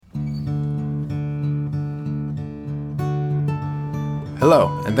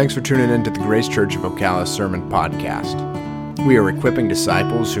Hello, and thanks for tuning in to the Grace Church of Ocala Sermon Podcast. We are equipping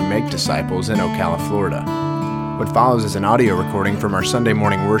disciples who make disciples in Ocala, Florida. What follows is an audio recording from our Sunday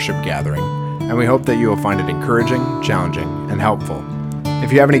morning worship gathering, and we hope that you will find it encouraging, challenging, and helpful.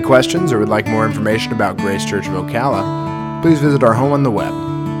 If you have any questions or would like more information about Grace Church of Ocala, please visit our home on the web,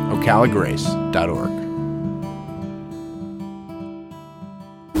 ocalagrace.org.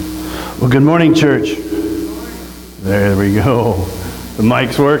 Well, good morning, church. There we go. The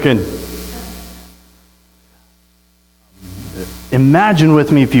mic's working. Imagine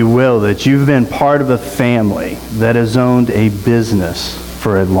with me, if you will, that you've been part of a family that has owned a business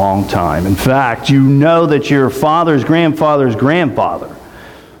for a long time. In fact, you know that your father's grandfather's grandfather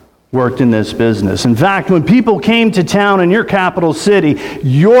worked in this business. In fact, when people came to town in your capital city,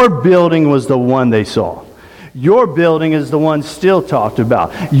 your building was the one they saw. Your building is the one still talked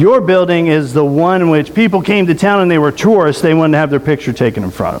about. Your building is the one in which people came to town and they were tourists. They wanted to have their picture taken in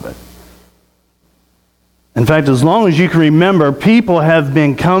front of it. In fact, as long as you can remember, people have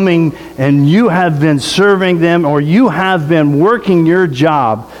been coming and you have been serving them, or you have been working your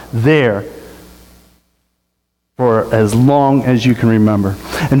job there for as long as you can remember.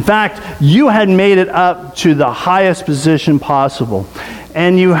 In fact, you had made it up to the highest position possible.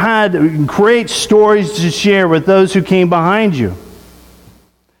 And you had great stories to share with those who came behind you.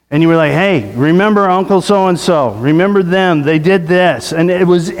 And you were like, hey, remember Uncle so-and-so? Remember them? They did this. And it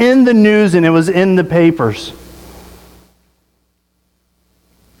was in the news and it was in the papers.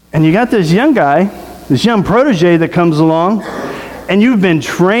 And you got this young guy, this young protege that comes along, and you've been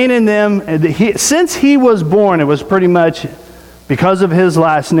training them. Since he was born, it was pretty much because of his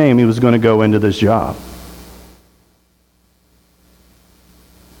last name he was going to go into this job.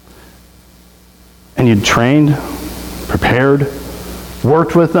 And you trained, prepared,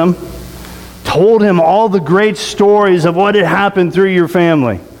 worked with them, told him all the great stories of what had happened through your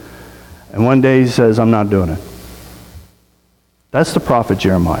family. And one day he says, I'm not doing it. That's the prophet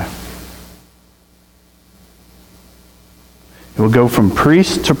Jeremiah. He will go from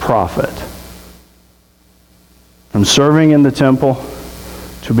priest to prophet, from serving in the temple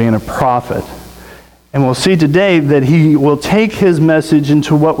to being a prophet. And we'll see today that he will take his message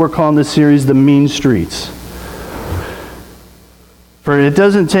into what we're calling this series, the mean streets. For it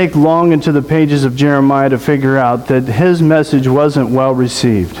doesn't take long into the pages of Jeremiah to figure out that his message wasn't well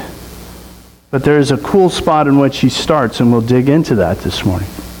received. But there's a cool spot in which he starts, and we'll dig into that this morning.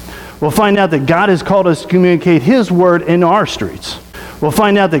 We'll find out that God has called us to communicate his word in our streets. We'll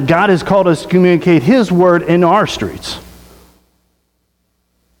find out that God has called us to communicate his word in our streets.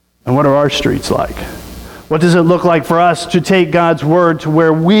 And what are our streets like? What does it look like for us to take God's word to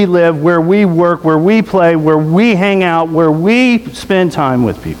where we live, where we work, where we play, where we hang out, where we spend time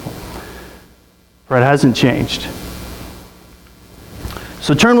with people? For it hasn't changed.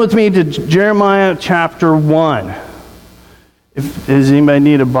 So turn with me to Jeremiah chapter 1. Does anybody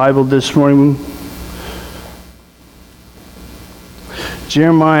need a Bible this morning?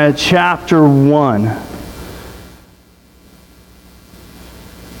 Jeremiah chapter 1.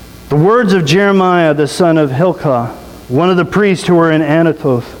 The words of Jeremiah, the son of Hilkiah, one of the priests who were in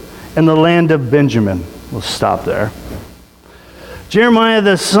Anathoth in the land of Benjamin. We'll stop there. Jeremiah,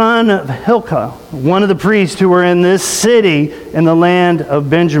 the son of Hilkiah, one of the priests who were in this city in the land of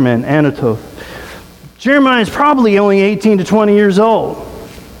Benjamin, Anathoth. Jeremiah is probably only 18 to 20 years old.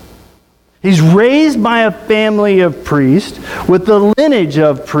 He's raised by a family of priests with the lineage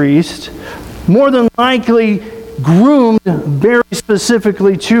of priests, more than likely groomed very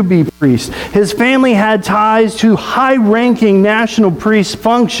specifically to be priest. His family had ties to high-ranking national priest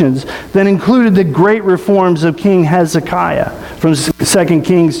functions that included the great reforms of King Hezekiah from 2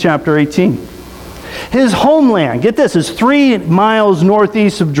 Kings chapter 18. His homeland, get this, is 3 miles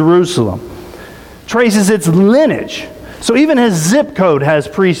northeast of Jerusalem. Traces its lineage. So even his zip code has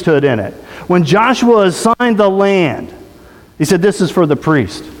priesthood in it. When Joshua assigned the land, he said, this is for the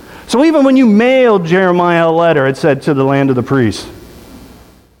priest. So even when you mailed Jeremiah a letter, it said to the land of the priests.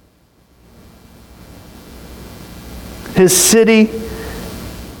 His city,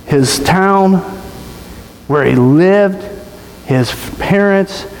 his town, where he lived, his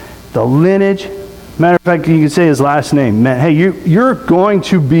parents, the lineage. Matter of fact, you can say his last name. Hey, you're going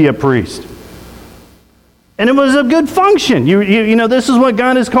to be a priest. And it was a good function. You know, this is what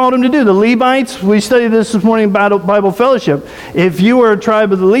God has called him to do. The Levites, we studied this morning in Bible Fellowship. If you were a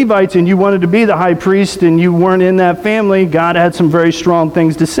tribe of the Levites and you wanted to be the high priest and you weren't in that family, God had some very strong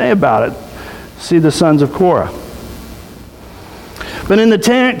things to say about it. See the sons of Korah. But in the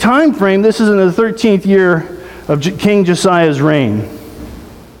time frame, this is in the 13th year of King Josiah's reign.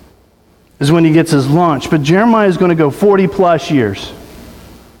 is when he gets his launch. But Jeremiah is going to go 40 plus years.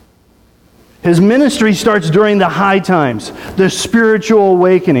 His ministry starts during the high times, the spiritual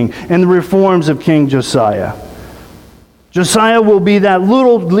awakening, and the reforms of King Josiah. Josiah will be that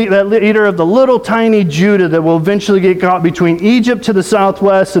leader of the little tiny Judah that will eventually get caught between Egypt to the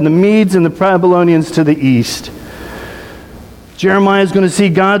southwest and the Medes and the Babylonians to the east. Jeremiah is going to see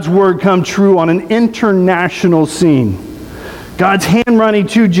God's word come true on an international scene. God's hand running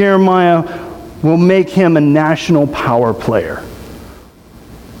to Jeremiah will make him a national power player.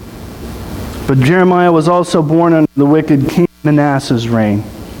 But Jeremiah was also born under the wicked King Manasseh's reign.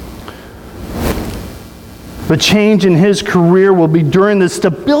 The change in his career will be during the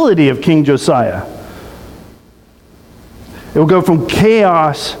stability of King Josiah. It will go from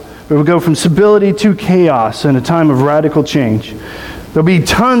chaos, it will go from stability to chaos in a time of radical change. There'll be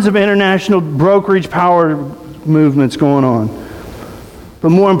tons of international brokerage power movements going on. But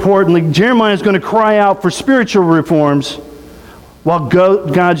more importantly, Jeremiah is going to cry out for spiritual reforms while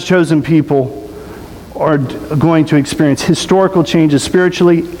God's chosen people are going to experience historical changes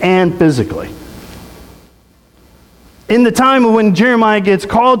spiritually and physically. In the time when Jeremiah gets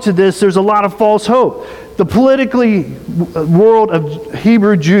called to this, there's a lot of false hope. The politically world of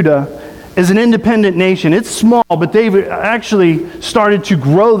Hebrew Judah is an independent nation. It's small, but they've actually started to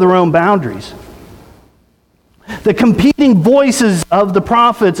grow their own boundaries. The competing voices of the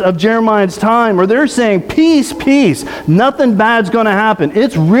prophets of Jeremiah's time are they're saying, peace, peace. Nothing bad's going to happen.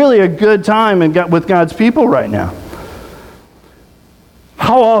 It's really a good time with God's people right now.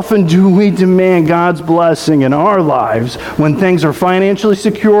 How often do we demand God's blessing in our lives when things are financially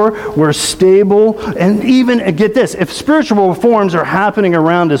secure, we're stable, and even, get this, if spiritual reforms are happening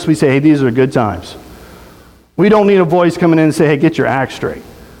around us, we say, hey, these are good times. We don't need a voice coming in and say, hey, get your act straight.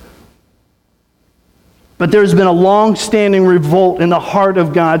 But there's been a long-standing revolt in the heart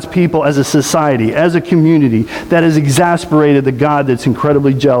of God's people as a society, as a community, that has exasperated the God that's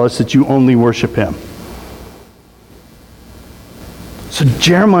incredibly jealous that you only worship him. So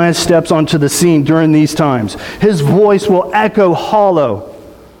Jeremiah steps onto the scene during these times. His voice will echo hollow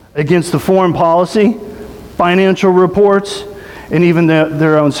against the foreign policy, financial reports, and even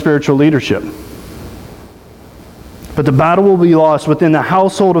their own spiritual leadership. But the battle will be lost within the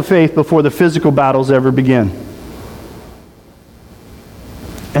household of faith before the physical battles ever begin.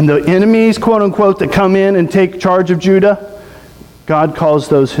 And the enemies, quote unquote, that come in and take charge of Judah, God calls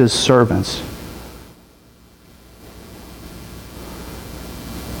those his servants.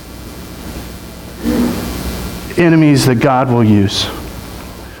 Enemies that God will use.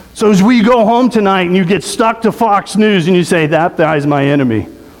 So as we go home tonight and you get stuck to Fox News and you say, that guy's my enemy.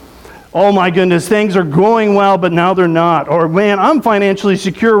 Oh my goodness, things are going well, but now they're not. Or man, I'm financially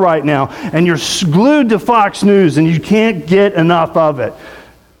secure right now. And you're glued to Fox News and you can't get enough of it.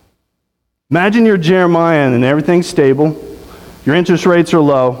 Imagine you're Jeremiah and everything's stable. Your interest rates are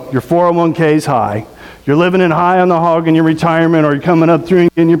low. Your 401k is high. You're living in high on the hog in your retirement, or you're coming up through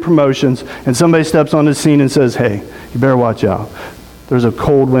and getting your promotions, and somebody steps on the scene and says, hey, you better watch out. There's a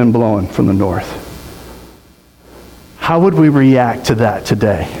cold wind blowing from the north. How would we react to that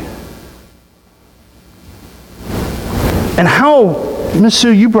today? And how, Ms.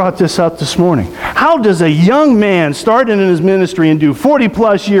 Sue, you brought this up this morning. How does a young man start in his ministry and do 40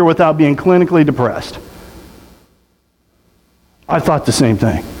 plus years without being clinically depressed? I thought the same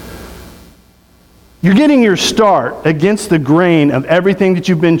thing. You're getting your start against the grain of everything that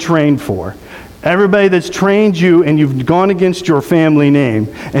you've been trained for. Everybody that's trained you and you've gone against your family name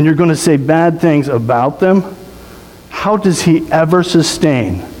and you're going to say bad things about them. How does he ever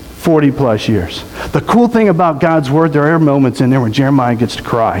sustain 40 plus years? The cool thing about God's word, there are moments in there when Jeremiah gets to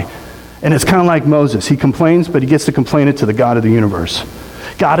cry. And it's kind of like Moses. He complains, but he gets to complain it to the God of the universe.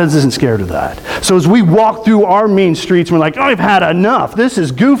 God isn't scared of that. So as we walk through our mean streets, we're like, oh, I've had enough. This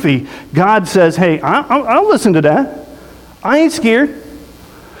is goofy. God says, hey, I'll listen to that. I ain't scared.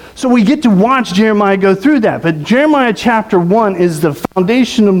 So we get to watch Jeremiah go through that. But Jeremiah chapter 1 is the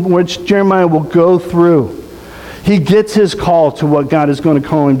foundation of which Jeremiah will go through. He gets his call to what God is going to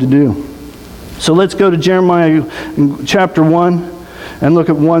call him to do. So let's go to Jeremiah chapter 1 and look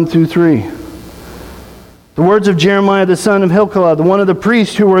at 1 through 3. The words of Jeremiah the son of Hilkiah, the one of the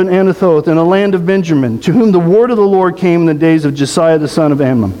priests who were in Anathoth in the land of Benjamin, to whom the word of the Lord came in the days of Josiah the son of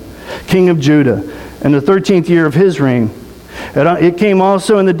Amon, king of Judah, in the 13th year of his reign. It came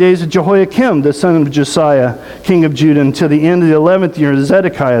also in the days of Jehoiakim, the son of Josiah, king of Judah, until the end of the 11th year of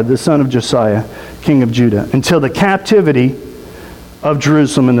Zedekiah, the son of Josiah, king of Judah, until the captivity of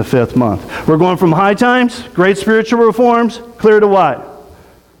Jerusalem in the 5th month. We're going from high times, great spiritual reforms, clear to what?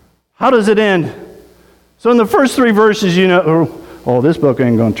 How does it end? So in the first 3 verses, you know, oh, this book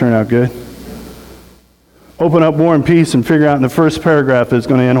ain't going to turn out good. open up War and Peace and figure out in the first paragraph it's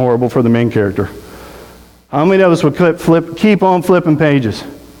going to end horrible for the main character. How many of us would keep on flipping pages?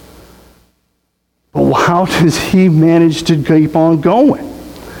 But how does he manage to keep on going?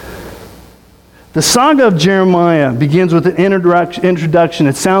 The saga of Jeremiah begins with an introduction.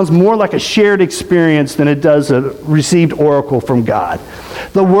 It sounds more like a shared experience than it does a received oracle from God.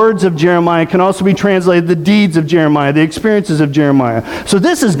 The words of Jeremiah can also be translated the deeds of Jeremiah, the experiences of Jeremiah. So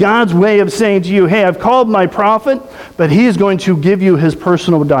this is God's way of saying to you, hey, I've called my prophet, but he is going to give you his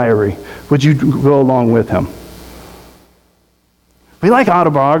personal diary. Would you go along with him? We like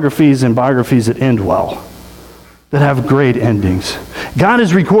autobiographies and biographies that end well, that have great endings. God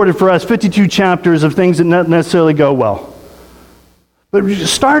has recorded for us 52 chapters of things that not necessarily go well. But we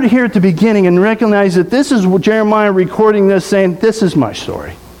start here at the beginning and recognize that this is Jeremiah recording this, saying, this is my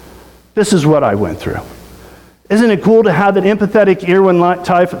story. This is what I went through. Isn't it cool to have that empathetic ear when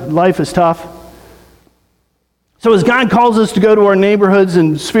life is tough? So as God calls us to go to our neighborhoods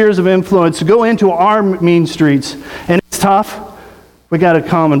and spheres of influence, to go into our mean streets, and it's tough, we got a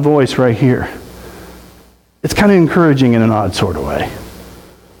common voice right here. It's kind of encouraging in an odd sort of way.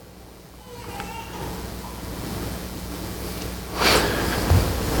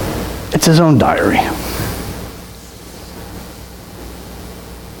 It's his own diary.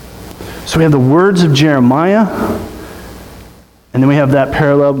 So we have the words of Jeremiah, and then we have that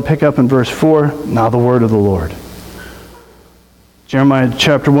parallel pick up in verse 4, now the word of the Lord. Jeremiah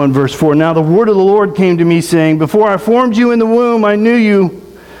chapter 1, verse 4, now the word of the Lord came to me, saying, before I formed you in the womb, I knew you.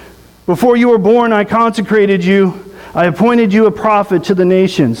 Before you were born, I consecrated you. I appointed you a prophet to the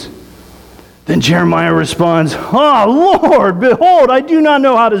nations. Then Jeremiah responds, Lord, behold, I do not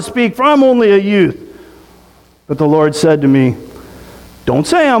know how to speak, for I'm only a youth. But the Lord said to me, don't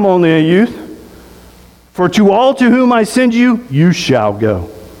say I'm only a youth, for to all to whom I send you, you shall go.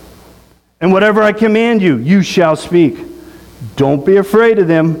 And whatever I command you, you shall speak. Don't be afraid of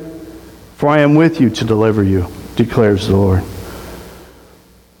them, for I am with you to deliver you, declares the Lord.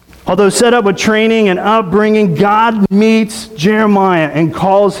 Although set up with training and upbringing, God meets Jeremiah and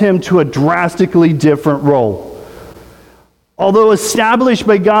calls him to a drastically different role. Although established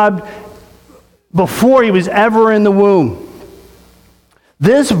by God before he was ever in the womb,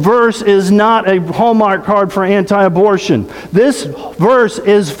 this verse is not a Hallmark card for anti-abortion. This verse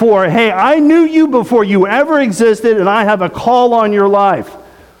is for, hey, I knew you before you ever existed, and I have a call on your life.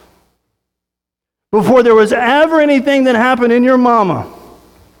 Before there was ever anything that happened in your mama,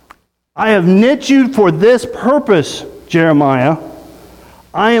 I have knit you for this purpose, Jeremiah.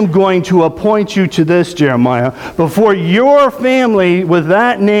 I am going to appoint you to this, Jeremiah. Before your family with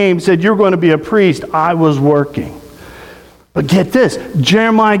that name said you're going to be a priest, I was working. But get this,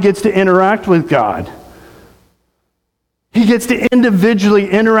 Jeremiah gets to interact with God. He gets to individually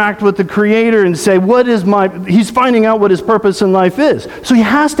interact with the Creator and say, he's finding out what his purpose in life is. So he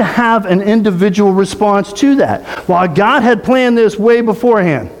has to have an individual response to that. While God had planned this way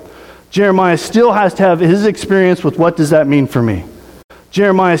beforehand, Jeremiah still has to have his experience with what does that mean for me?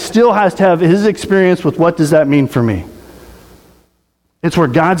 Jeremiah still has to have his experience with what does that mean for me? It's where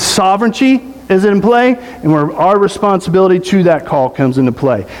God's sovereignty is in play and where our responsibility to that call comes into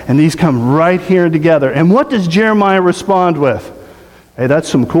play. And these come right here together. And what does Jeremiah respond with? Hey, that's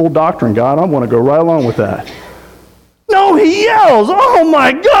some cool doctrine, God. I want to go right along with that. No, he yells, oh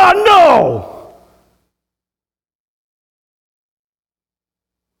my God, no!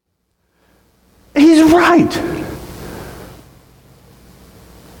 He's right.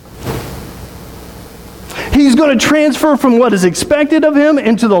 He's going to transfer from what is expected of him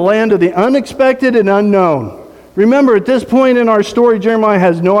into the land of the unexpected and unknown. Remember, at this point in our story, Jeremiah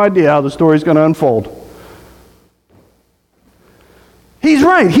has no idea how the story is going to unfold. He's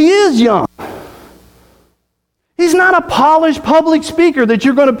right. He is young. He's not a polished public speaker that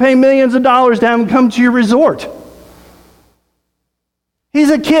you're going to pay millions of dollars to have him come to your resort. He's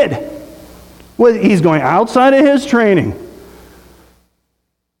a kid. He's going outside of his training.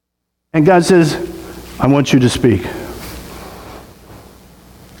 And God says, I want you to speak.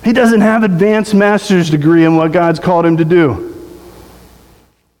 He doesn't have advanced master's degree in what God's called him to do.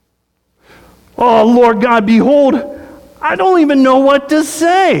 Oh, Lord God, behold, I don't even know what to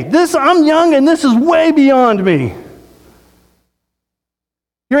say. I'm young and this is way beyond me.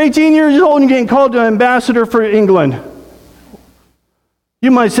 You're 18 years old and you're getting called to ambassador for England. You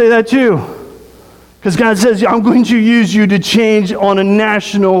might say that too. Because God says, I'm going to use you to change on a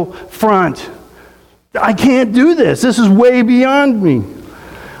national front. I can't do this. This is way beyond me.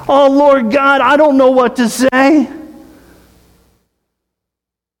 Oh, Lord God, I don't know what to say.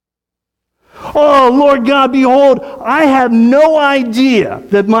 Oh, Lord God, behold, I have no idea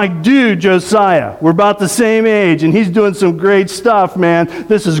that my dude, Josiah, we're about the same age, and he's doing some great stuff, man.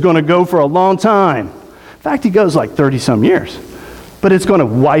 This is going to go for a long time. In fact, he goes like 30-some years. But it's going to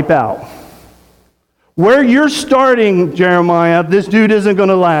wipe out. Where you're starting, Jeremiah, this dude isn't going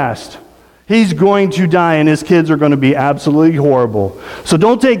to last. He's going to die, and his kids are going to be absolutely horrible. So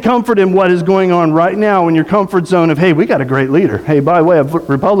don't take comfort in what is going on right now in your comfort zone of, hey, we got a great leader. Hey, by the way, a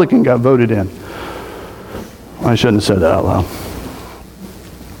Republican got voted in. I shouldn't have said that out loud.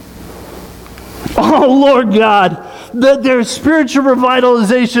 Oh, Lord God, there's spiritual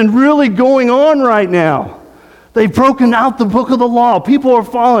revitalization really going on right now. They've broken out the book of the law. People are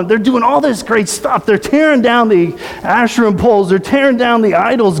falling. They're doing all this great stuff. They're tearing down the Asherah poles. They're tearing down the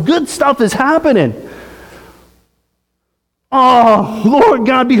idols. Good stuff is happening. Oh, Lord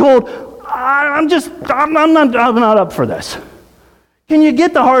God, behold, I'm not up for this. Can you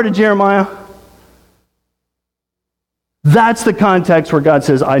get the heart of Jeremiah? That's the context where God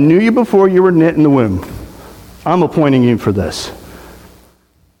says, I knew you before you were knit in the womb. I'm appointing you for this.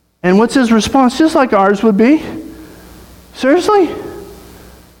 And what's his response? Just like ours would be. Seriously?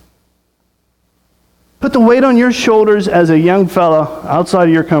 Put the weight on your shoulders as a young fella outside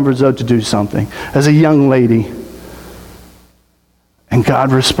of your comfort zone to do something, as a young lady. And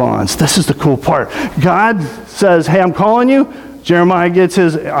God responds. This is the cool part. God says, hey, I'm calling you. Jeremiah gets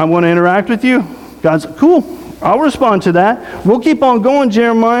his, I want to interact with you. God's, cool, I'll respond to that. We'll keep on going,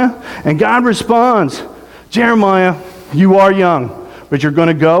 Jeremiah. And God responds, Jeremiah, you are young, but you're going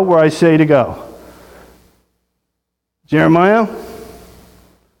to go where I say to go. Jeremiah,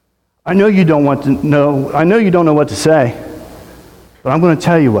 I know you don't want to know, I know you don't know what to say, but I'm going to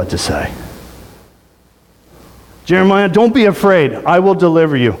tell you what to say. Jeremiah, don't be afraid. I will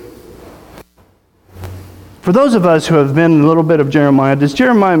deliver you. For those of us who have been a little bit of Jeremiah, does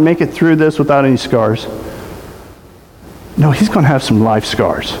Jeremiah make it through this without any scars? No, he's going to have some life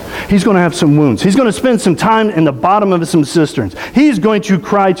scars. He's going to have some wounds. He's going to spend some time in the bottom of some cisterns. He's going to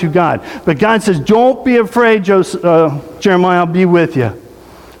cry to God. But God says, don't be afraid, Jeremiah, I'll be with you.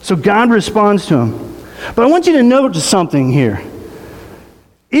 So God responds to him. But I want you to note something here.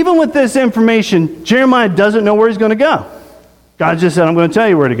 Even with this information, Jeremiah doesn't know where he's going to go. God just said, I'm going to tell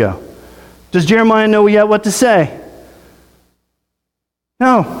you where to go. Does Jeremiah know yet what to say?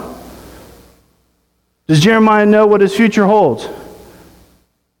 No. Does Jeremiah know what his future holds?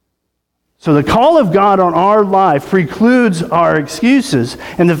 So the call of God on our life precludes our excuses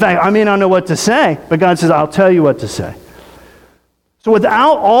and the fact, I may not know what to say, but God says, I'll tell you what to say. So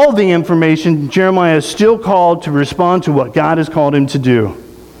without all the information, Jeremiah is still called to respond to what God has called him to do.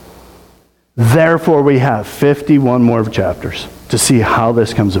 Therefore, we have 51 more chapters to see how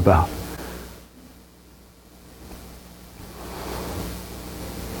this comes about.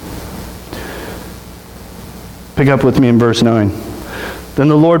 Pick up with me in verse 9. Then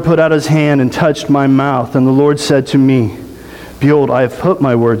the Lord put out his hand and touched my mouth, and the Lord said to me, Behold, I have put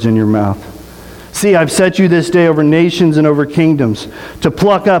my words in your mouth. See, I've set you this day over nations and over kingdoms, to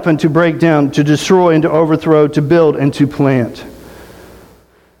pluck up and to break down, to destroy and to overthrow, to build and to plant.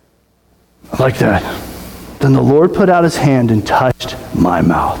 Like that. Then the Lord put out his hand and touched my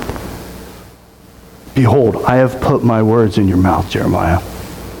mouth. Behold, I have put my words in your mouth, Jeremiah.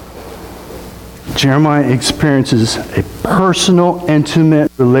 Jeremiah experiences a personal, intimate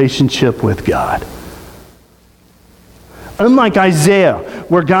relationship with God. Unlike Isaiah,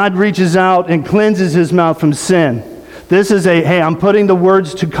 where God reaches out and cleanses his mouth from sin, this is hey, I'm putting the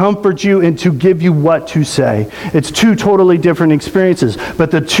words to comfort you and to give you what to say. It's two totally different experiences, but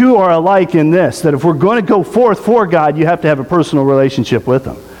the two are alike in this, that if we're going to go forth for God, you have to have a personal relationship with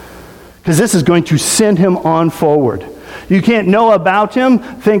him. Because this is going to send him on forward. You can't know about him,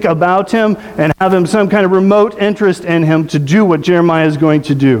 think about him, and have him some kind of remote interest in him to do what Jeremiah is going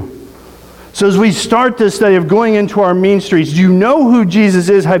to do. So as we start this study of going into our mean streets, do you know who Jesus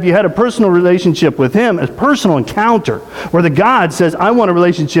is? Have you had a personal relationship with him, a personal encounter, where the God says, I want a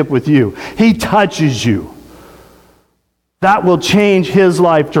relationship with you. He touches you. That will change his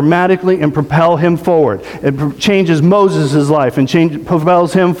life dramatically and propel him forward. It changes Moses' life and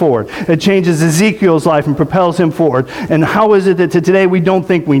propels him forward. It changes Ezekiel's life and propels him forward. And how is it that today we don't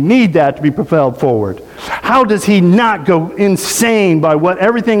think we need that to be propelled forward? How does he not go insane by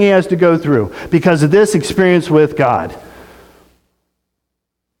everything he has to go through because of this experience with God?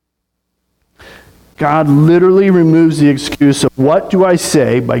 God literally removes the excuse of what do I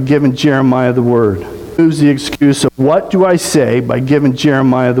say by giving Jeremiah the word. Removes the excuse of what do I say by giving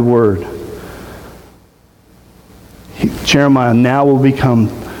Jeremiah the word. Jeremiah now will become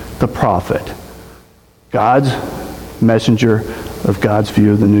the prophet, God's messenger of God's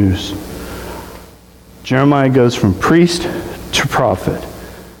view of the news. Jeremiah goes from priest to prophet.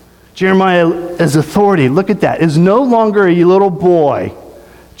 Jeremiah is authority. Look at that. Is no longer a little boy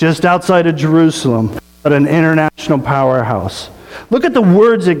just outside of Jerusalem, but an international powerhouse. Look at the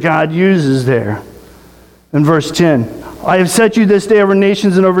words that God uses there. In verse 10, I have set you this day over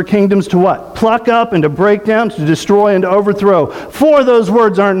nations and over kingdoms to what? Pluck up and to break down, to destroy and to overthrow. 4 of those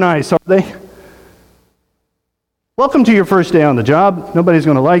words aren't nice, are they? Welcome to your first day on the job. Nobody's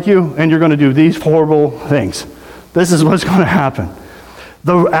going to like you, and you're going to do these horrible things. This is what's going to happen.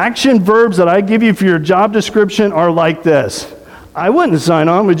 The action verbs that I give you for your job description are like this. I wouldn't sign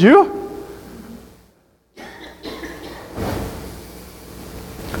on, would you?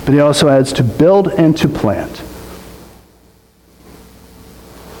 But he also adds to build and to plant.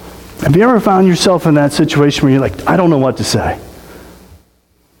 Have you ever found yourself in that situation where you're like, I don't know what to say?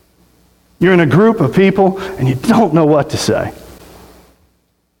 You're in a group of people and you don't know what to say.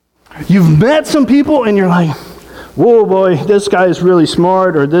 You've met some people and you're like, whoa boy, this guy is really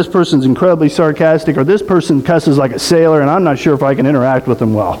smart, or this person's incredibly sarcastic, or this person cusses like a sailor and I'm not sure if I can interact with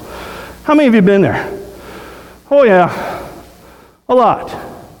them well. How many of you have been there? Oh yeah, a lot.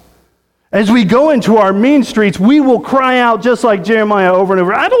 As we go into our mean streets, we will cry out just like Jeremiah over and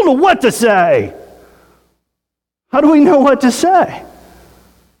over, I don't know what to say. How do we know what to say?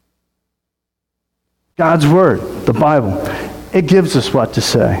 God's Word, the Bible, it gives us what to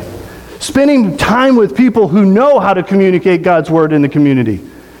say. Spending time with people who know how to communicate God's Word in the community.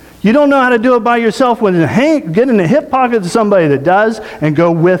 You don't know how to do it by yourself, get in the hip pocket of somebody that does and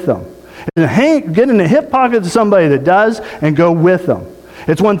go with them. Get in the hip pocket of somebody that does and go with them.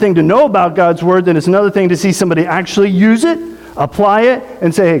 It's one thing to know about God's Word, then it's another thing to see somebody actually use it, apply it,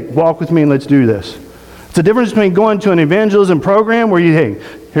 and say, hey, walk with me and let's do this. It's a difference between going to an evangelism program where hey,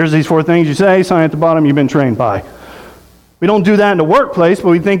 here's these 4 things you say, sign at the bottom, you've been trained by. We don't do that in the workplace, but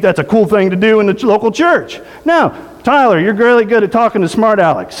we think that's a cool thing to do in the local church. No, Tyler, you're really good at talking to smart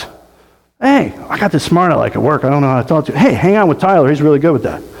Alex. Hey, I got this smart Aleck at work. I don't know how to talk to you. Hey, hang out with Tyler. He's really good with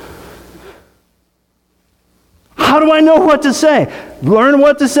that. How do I know what to say? Learn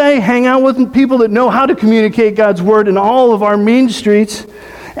what to say, hang out with people that know how to communicate God's Word in all of our mean streets,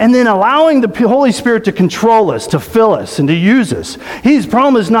 and then allowing the Holy Spirit to control us, to fill us, and to use us. He's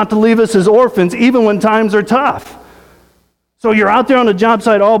promised not to leave us as orphans even when times are tough. So you're out there on the job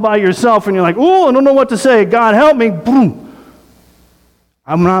site all by yourself, and you're like, oh, I don't know what to say. God, help me. Boom.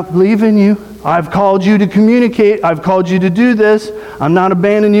 I'm not leaving you. I've called you to communicate. I've called you to do this. I'm not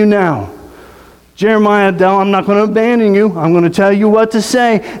abandoning you now. Jeremiah, I'm not going to abandon you. I'm going to tell you what to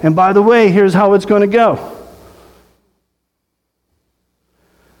say. And by the way, here's how it's going to go.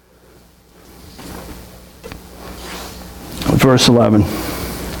 Verse 11.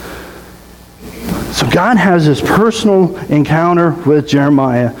 So God has this personal encounter with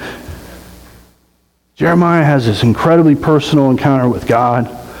Jeremiah. Jeremiah has this incredibly personal encounter with God.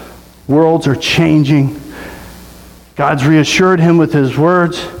 Worlds are changing. God's reassured him with his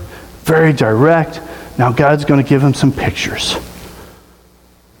words. Very direct. Now God's going to give him some pictures.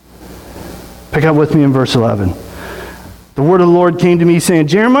 Pick up with me in verse 11. The word of the Lord came to me saying,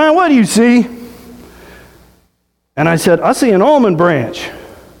 Jeremiah, what do you see? And I said, I see an almond branch.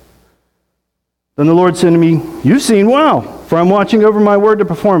 Then the Lord said to me, you've seen well, for I'm watching over my word to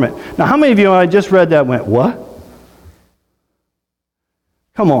perform it. Now, how many of you, I just read that, went, what?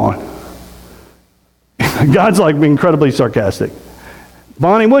 Come on. God's like being incredibly sarcastic.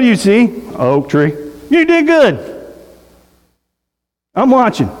 Bonnie, what do you see? Oak tree. You did good. I'm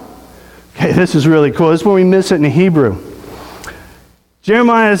watching. Okay, this is really cool. This is when we miss it in the Hebrew.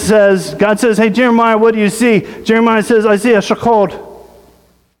 Jeremiah says, God says, hey, Jeremiah, what do you see? Jeremiah says, I see a shakod.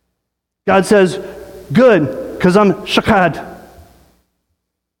 God says, good, because I'm shakad.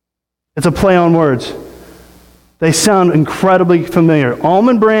 It's a play on words. They sound incredibly familiar.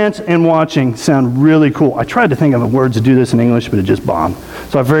 Almond branch and watching sound really cool. I tried to think of words to do this in English, but it just bombed.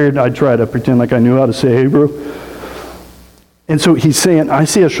 So I figured I'd try to pretend like I knew how to say Hebrew. And so he's saying, I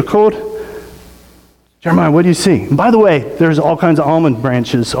see a shakod. Jeremiah, what do you see? And by the way, there's all kinds of almond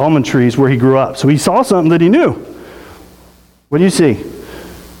branches, almond trees where he grew up. So he saw something that he knew. What do you see?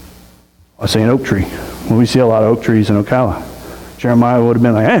 I see an oak tree. Well, we see a lot of oak trees in Ocala. Jeremiah would have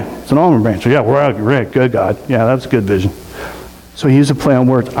been like, hey, it's an almond branch. So yeah, we're good, God. Yeah, that's a good vision. So he used a play on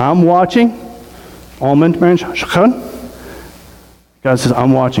words. I'm watching, almond branch, shakod. God says,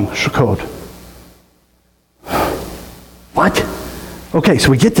 I'm watching, shakod. What? Okay, so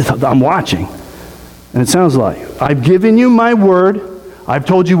we get to I'm watching. And it sounds like, I've given you my word. I've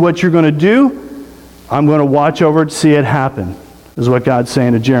told you what you're going to do. I'm going to watch over it to see it happen. This is what God's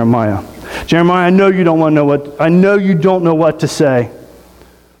saying to Jeremiah. Jeremiah, I know you don't know what to say,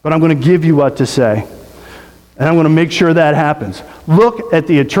 but I'm going to give you what to say. And I'm going to make sure that happens. Look at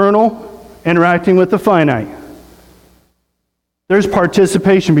the eternal interacting with the finite. There's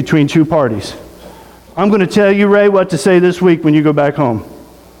participation between two parties. I'm going to tell you, Ray, what to say this week when you go back home.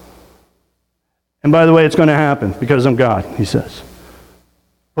 And by the way, it's going to happen because I'm God, he says.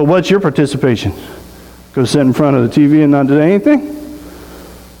 But what's your participation? Go sit in front of the TV and not do anything?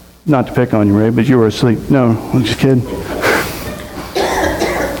 Not to pick on you, Ray, but you were asleep. No, I'm just kidding.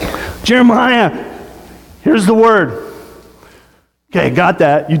 Jeremiah, here's the word. Okay, got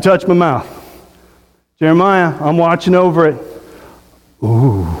that. You touched my mouth. Jeremiah, I'm watching over it.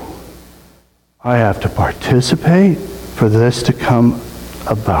 Ooh, I have to participate for this to come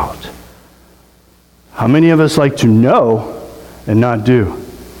about. How many of us like to know and not do?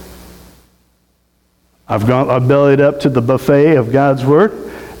 I've bellied up to the buffet of God's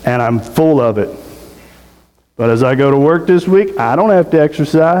Word, and I'm full of it. But as I go to work this week, I don't have to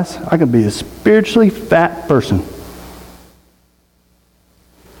exercise. I can be a spiritually fat person.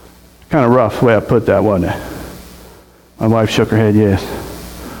 Kind of rough the way I put that, wasn't it? My wife shook her head, yes.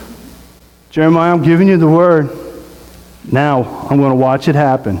 Jeremiah, I'm giving you the word. Now I'm going to watch it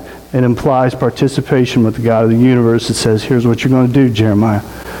happen. It implies participation with the God of the universe. It says, here's what you're going to do, Jeremiah.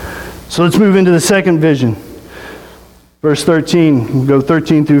 So let's move into the second vision. Verse 13, we'll go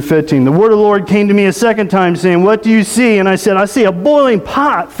 13 through 15. The word of the Lord came to me a second time, saying, what do you see? And I said, I see a boiling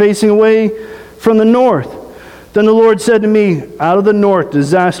pot facing away from the north. Then the Lord said to me, out of the north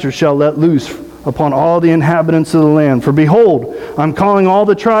disaster shall let loose upon all the inhabitants of the land. For behold, I'm calling all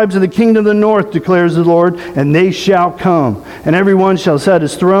the tribes of the kingdom of the north, declares the Lord, and they shall come. And every one shall set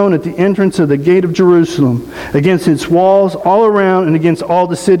his throne at the entrance of the gate of Jerusalem, against its walls all around, and against all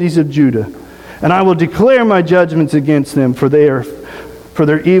the cities of Judah. And I will declare my judgments against them, for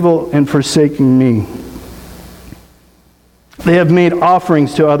their evil and forsaking me. They have made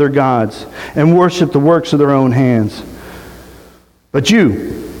offerings to other gods, and worshiped the works of their own hands. But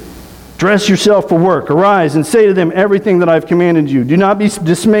you, dress yourself for work. Arise and say to them everything that I've commanded you. Do not be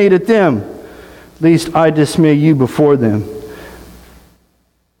dismayed at them, lest I dismay you before them.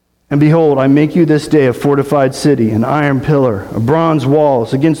 And behold, I make you this day a fortified city, an iron pillar, a bronze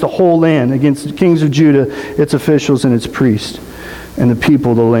walls against the whole land, against the kings of Judah, its officials and its priests, and the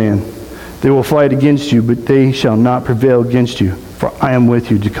people of the land. They will fight against you, but they shall not prevail against you, for I am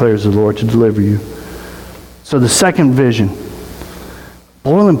with you, declares the Lord, to deliver you. So the second vision,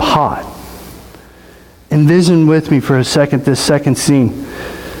 boiling pot. Envision with me for a second this second scene.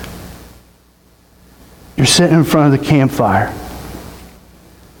 You're sitting in front of the campfire.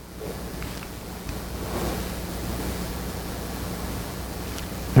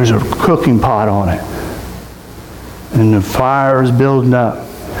 There's a cooking pot on it. And the fire is building up.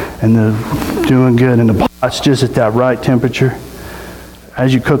 And they're doing good. And the pot's just at that right temperature.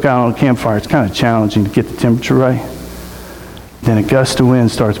 As you cook out on a campfire, it's kind of challenging to get the temperature right. Then a gust of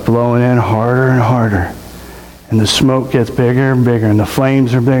wind starts blowing in harder and harder. And the smoke gets bigger and bigger. And the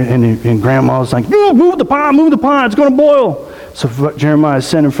flames are bigger. And Grandma's like, move the pot, it's going to boil. So Jeremiah is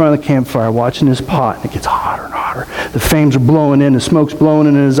sitting in front of the campfire watching this pot. And it gets hotter and hotter. The flames are blowing in, the smoke's blowing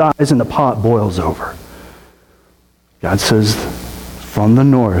in his eyes, and the pot boils over. God says, from the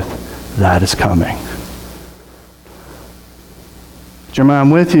north, that is coming. Jeremiah,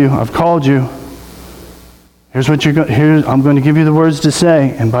 I'm with you. I've called you. Here's what I'm going to give you the words to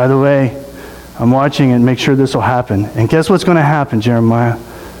say. And by the way, I'm watching and make sure this will happen. And guess what's going to happen, Jeremiah?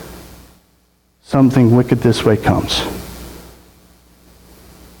 Something wicked this way comes.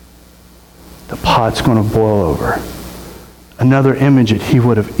 The pot's going to boil over. Another image that he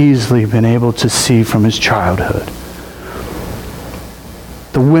would have easily been able to see from his childhood.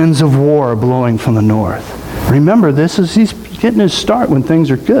 The winds of war are blowing from the north. Remember, he's getting his start when things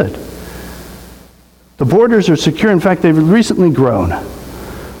are good. The borders are secure. In fact, they've recently grown.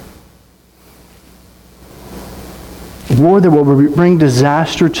 War that will bring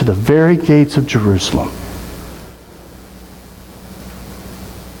disaster to the very gates of Jerusalem.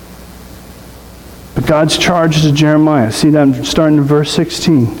 But God's charge to Jeremiah, see that starting in verse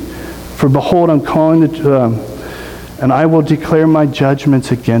 16. For behold, I'm calling and I will declare my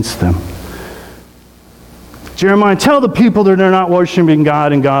judgments against them. Jeremiah, tell the people that they're not worshiping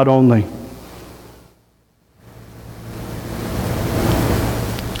God and God only.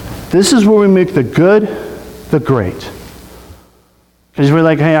 This is where we make the good the great. Because we're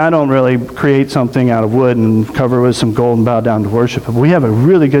like, hey, I don't really create something out of wood and cover it with some gold and bow down to worship. But we have a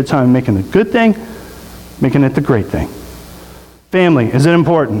really good time making the good thing, making it the great thing. Family, is it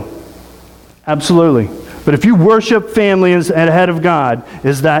important? Absolutely. But if you worship family as ahead of God,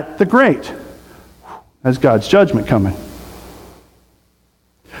 is that the great? That's God's judgment coming.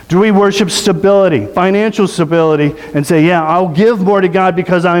 Do we worship stability, financial stability, and say, yeah, I'll give more to God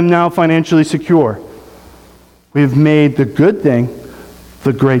because I'm now financially secure? We've made the good thing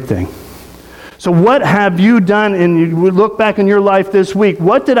the great thing. So what have you done, and you look back in your life this week,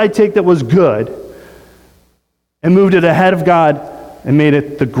 what did I take that was good and moved it ahead of God and made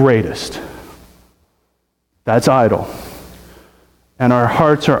it the greatest? That's idol. And our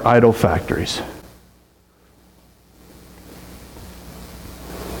hearts are idol factories.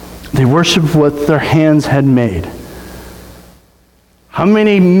 They worship what their hands had made. How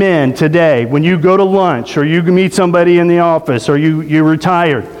many men today, when you go to lunch or you meet somebody in the office or you're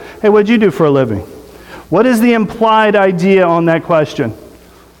retired, hey, what'd you do for a living? What is the implied idea on that question?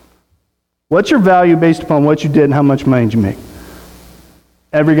 What's your value based upon what you did and how much money did you make?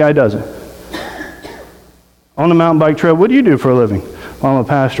 Every guy does it. On the mountain bike trail, what do you do for a living? Well, I'm a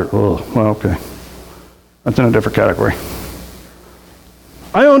pastor. Oh, well, okay. That's in a different category.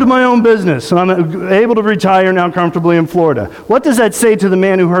 I owned my own business, and I'm able to retire now comfortably in Florida. What does that say to the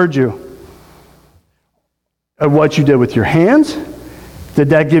man who heard you? Of what you did with your hands? Did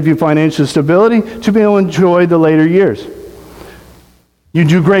that give you financial stability to be able to enjoy the later years? You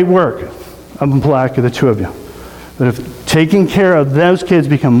do great work. I'm black of the two of you. But if taking care of those kids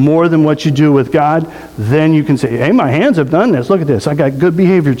become more than what you do with God, then you can say, hey, my hands have done this. Look at this. I got good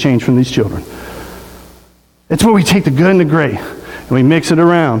behavior change from these children. It's where we take the good and the great, and we mix it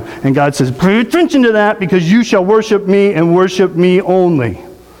around. And God says, pay attention to that because you shall worship me and worship me only.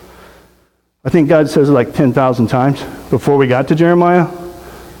 I think God says it like 10,000 times before we got to Jeremiah.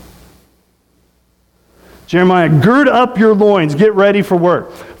 Jeremiah, gird up your loins, get ready for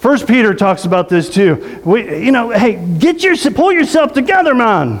work. 1 Peter talks about this too. Hey, pull yourself together,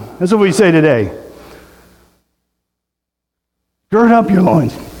 man. That's what we say today. Gird up your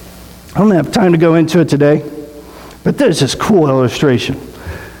loins. I don't have time to go into it today, but there's this cool illustration.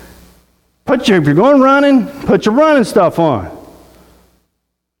 If you're going running, put your running stuff on.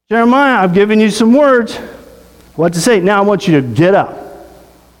 Jeremiah, I've given you some words. What to say? Now I want you to get up.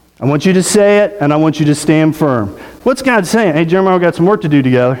 I want you to say it, and I want you to stand firm. What's God saying? Hey, Jeremiah, we've got some work to do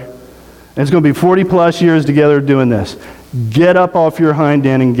together. And it's going to be 40 plus years together doing this. Get up off your hind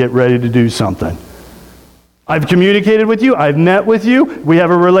end and get ready to do something. I've communicated with you. I've met with you. We have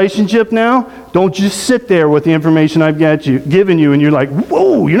a relationship now. Don't just sit there with the information I've given you, and you're like,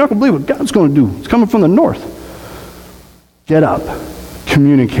 whoa, you're not going to believe what God's going to do. It's coming from the north. Get up.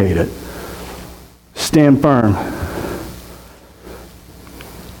 Communicate it. Stand firm.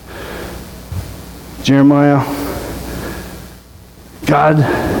 Jeremiah, God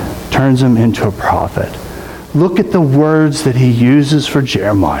turns him into a prophet. Look at the words that he uses for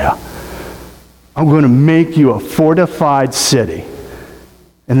Jeremiah. I'm going to make you a fortified city.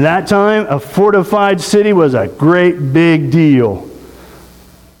 In that time, a fortified city was a great big deal.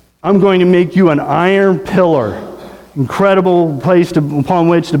 I'm going to make you an iron pillar, incredible place upon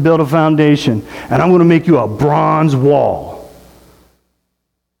which to build a foundation. And I'm going to make you a bronze wall.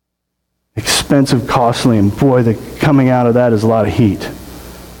 Expensive, costly, and boy, coming out of that is a lot of heat.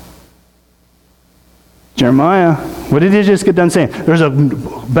 Jeremiah, what did he just get done saying? There's a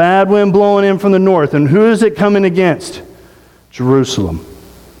bad wind blowing in from the north, and who is it coming against? Jerusalem.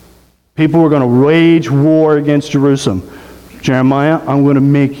 People were going to wage war against Jerusalem. Jeremiah, I'm going to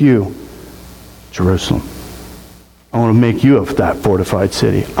make you Jerusalem. I want to make you that fortified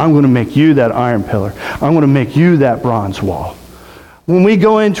city. I'm going to make you that iron pillar. I'm going to make you that bronze wall. When we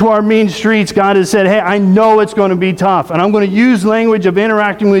go into our mean streets, God has said, hey, I know it's going to be tough, and I'm going to use language of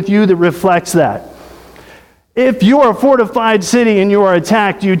interacting with you that reflects that. If you are a fortified city and you are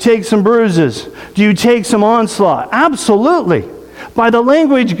attacked, do you take some bruises? Do you take some onslaught? Absolutely. By the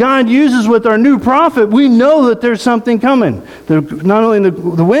language God uses with our new prophet, we know that there's something coming. Not only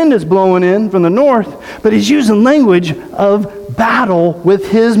the wind is blowing in from the north, but he's using language of battle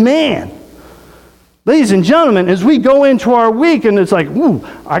with his man. Ladies and gentlemen, as we go into our week and it's like, ooh,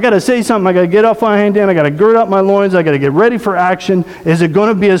 I got to say something, I got to get off my hand down, I got to gird up my loins, I got to get ready for action. Is it going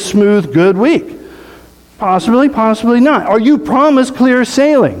to be a smooth, good week? Possibly, possibly not. Are you promised clear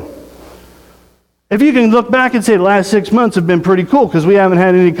sailing? If you can look back and say the last 6 months have been pretty cool because we haven't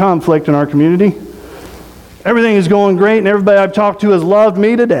had any conflict in our community. Everything is going great and everybody I've talked to has loved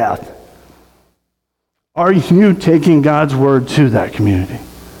me to death. Are you taking God's word to that community?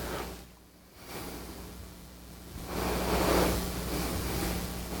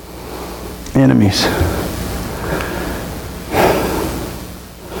 Enemies.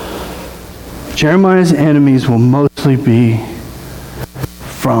 Jeremiah's enemies will mostly be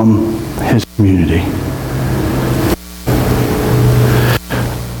from his community.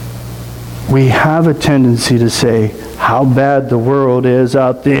 We have a tendency to say, how bad the world is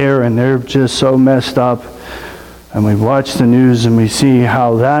out there and they're just so messed up. And we watch the news and we see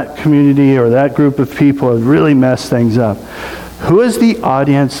how that community or that group of people have really messed things up. Who is the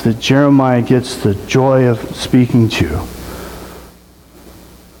audience that Jeremiah gets the joy of speaking to?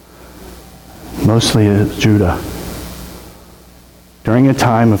 Mostly Judah. During a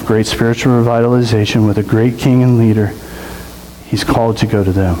time of great spiritual revitalization with a great king and leader, he's called to go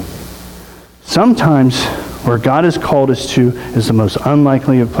to them. Sometimes where God has called us to is the most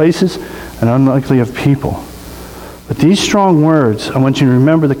unlikely of places and unlikely of people. But these strong words, I want you to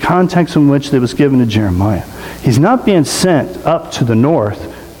remember the context in which they was given to Jeremiah. He's not being sent up to the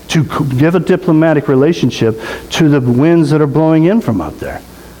north to give a diplomatic relationship to the winds that are blowing in from up there.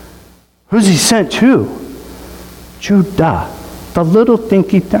 Who's he sent to? Judah, the little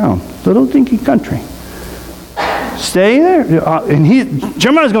dinky town, little dinky country. Stay there. And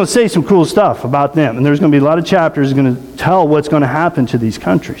Jeremiah's going to say some cool stuff about them. And there's going to be a lot of chapters going to tell what's going to happen to these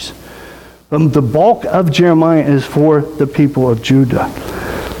countries. But the bulk of Jeremiah is for the people of Judah.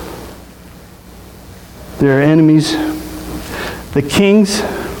 Their enemies, the kings,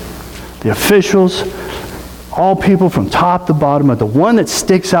 the officials, all people from top to bottom. But the one that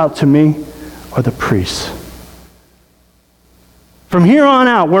sticks out to me are the priests. From here on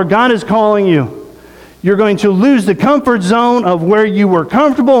out, where God is calling you, you're going to lose the comfort zone of where you were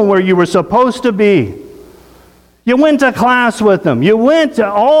comfortable and where you were supposed to be. You went to class with them. You went to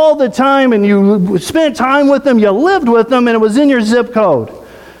all the time and you spent time with them. You lived with them and it was in your zip code.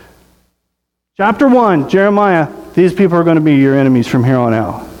 Chapter 1, Jeremiah, these people are going to be your enemies from here on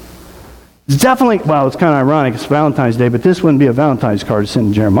out. It's definitely, well, it's kind of ironic. It's Valentine's Day, but this wouldn't be a Valentine's card to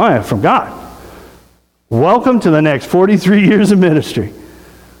send Jeremiah from God. Welcome to the next 43 years of ministry.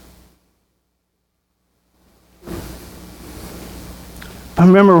 I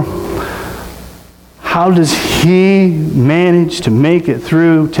remember, how does he manage to make it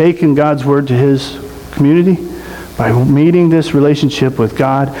through taking God's word to his community? By meeting this relationship with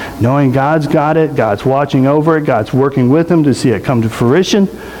God, knowing God's got it, God's watching over it, God's working with him to see it come to fruition.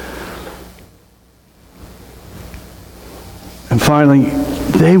 And finally,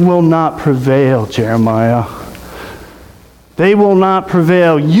 they will not prevail, Jeremiah. They will not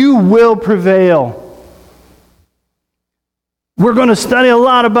prevail. You will prevail. We're going to study a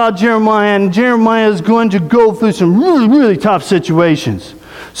lot about Jeremiah, and Jeremiah is going to go through some really, really tough situations.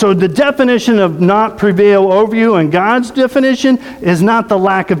 So the definition of not prevail over you and God's definition is not the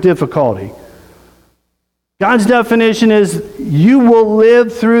lack of difficulty. God's definition is, you will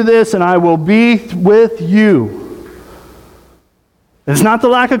live through this and I will be with you. It's not the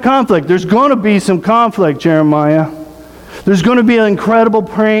lack of conflict. There's going to be some conflict, Jeremiah. There's going to be an incredible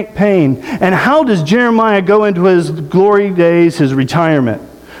pain. And how does Jeremiah go into his glory days, his retirement?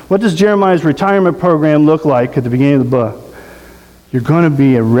 What does Jeremiah's retirement program look like at the beginning of the book? You're going to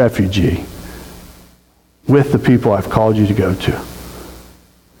be a refugee with the people I've called you to go to.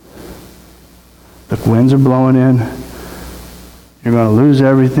 The winds are blowing in. You're going to lose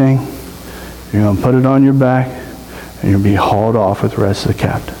everything. You're going to put it on your back, and you'll be hauled off with the rest of the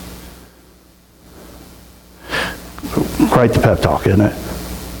captives. Quite the pep talk, isn't it?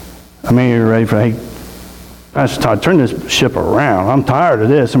 I mean, you're ready for, hey, Pastor Todd, turn this ship around. I'm tired of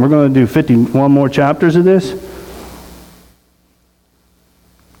this, and we're going to do 51 more chapters of this.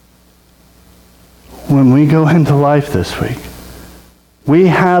 When we go into life this week, we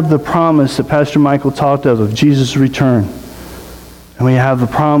have the promise that Pastor Michael talked of Jesus' return. And we have the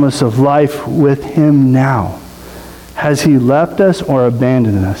promise of life with him now. Has he left us or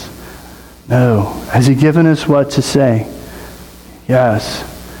abandoned us? No. Has he given us what to say? Yes.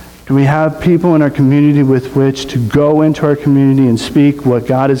 Do we have people in our community with which to go into our community and speak what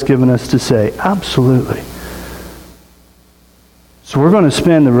God has given us to say? Absolutely. So we're going to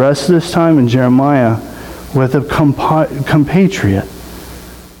spend the rest of this time in Jeremiah with a compatriot,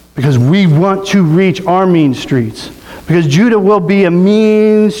 because we want to reach our mean streets. Because Judah will be a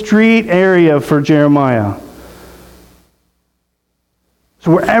mean street area for Jeremiah.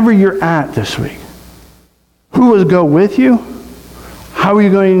 So wherever you're at this week, who will go with you? How are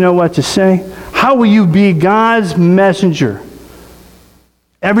you going to know what to say? How will you be God's messenger?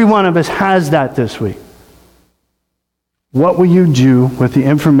 Every one of us has that this week. What will you do with the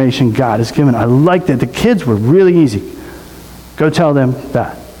information God has given? I like that. The kids were really easy. Go tell them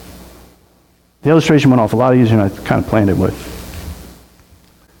that. The illustration went off a lot easier than I kind of planned it would.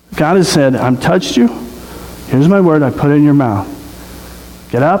 God has said, I've touched you. Here's my word. I put it in your mouth.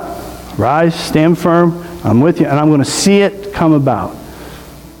 Get up, rise, stand firm. I'm with you, and I'm going to see it come about.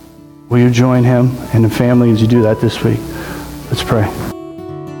 Will you join him and the family as you do that this week? Let's pray.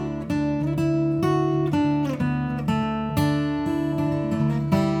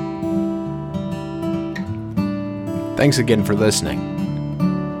 Thanks again for listening.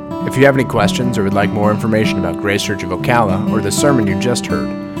 If you have any questions or would like more information about Grace Church of Ocala or the sermon you just heard,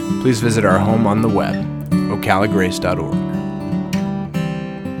 please visit our home on the web, ocalagrace.org.